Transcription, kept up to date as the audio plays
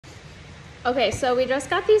Okay, so we just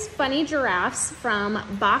got these funny giraffes from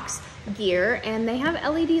Box Gear, and they have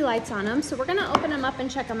LED lights on them, so we're gonna open them up and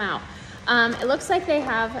check them out. It looks like they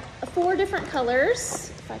have 4 different colors.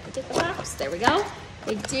 If I could get the box, there we go.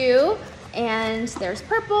 They do, and there's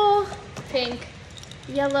purple, pink,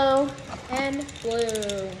 yellow, and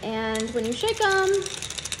blue. And when you shake them,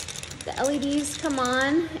 the LEDs come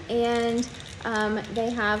on, and they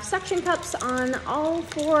have suction cups on all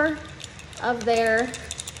 4 of their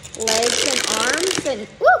legs and arms, and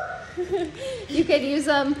woo! You could use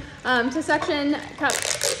them to suction cup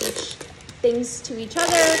things to each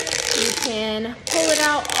other. You can pull it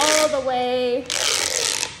out all the way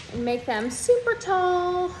and make them super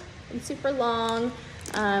tall and super long.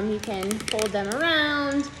 You can fold them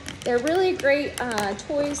around. They're really great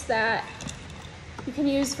toys that you can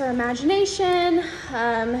use for imagination,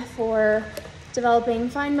 for developing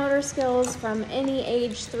fine motor skills from any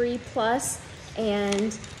age 3+,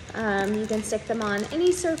 and you can stick them on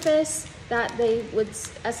any surface that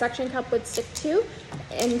a suction cup would stick to,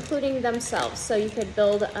 including themselves. So you could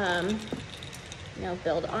build,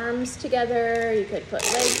 build arms together. You could put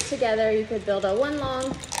legs together. You could build a one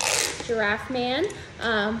long giraffe man.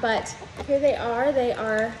 But here they are. They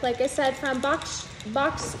are, like I said, from Box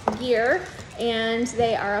Gear, and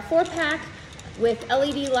they are a 4-pack with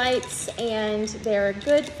LED lights, and they're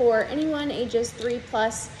good for anyone ages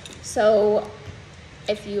 3+. So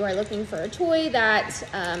if you are looking for a toy that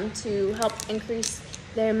to help increase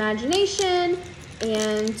their imagination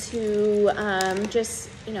and to just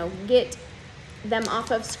get them off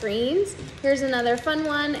of screens, here's another fun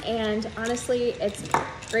one. And honestly, it's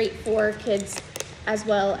great for kids as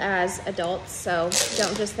well as adults. So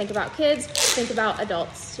don't just think about kids, think about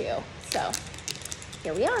adults too. So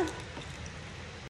here we are.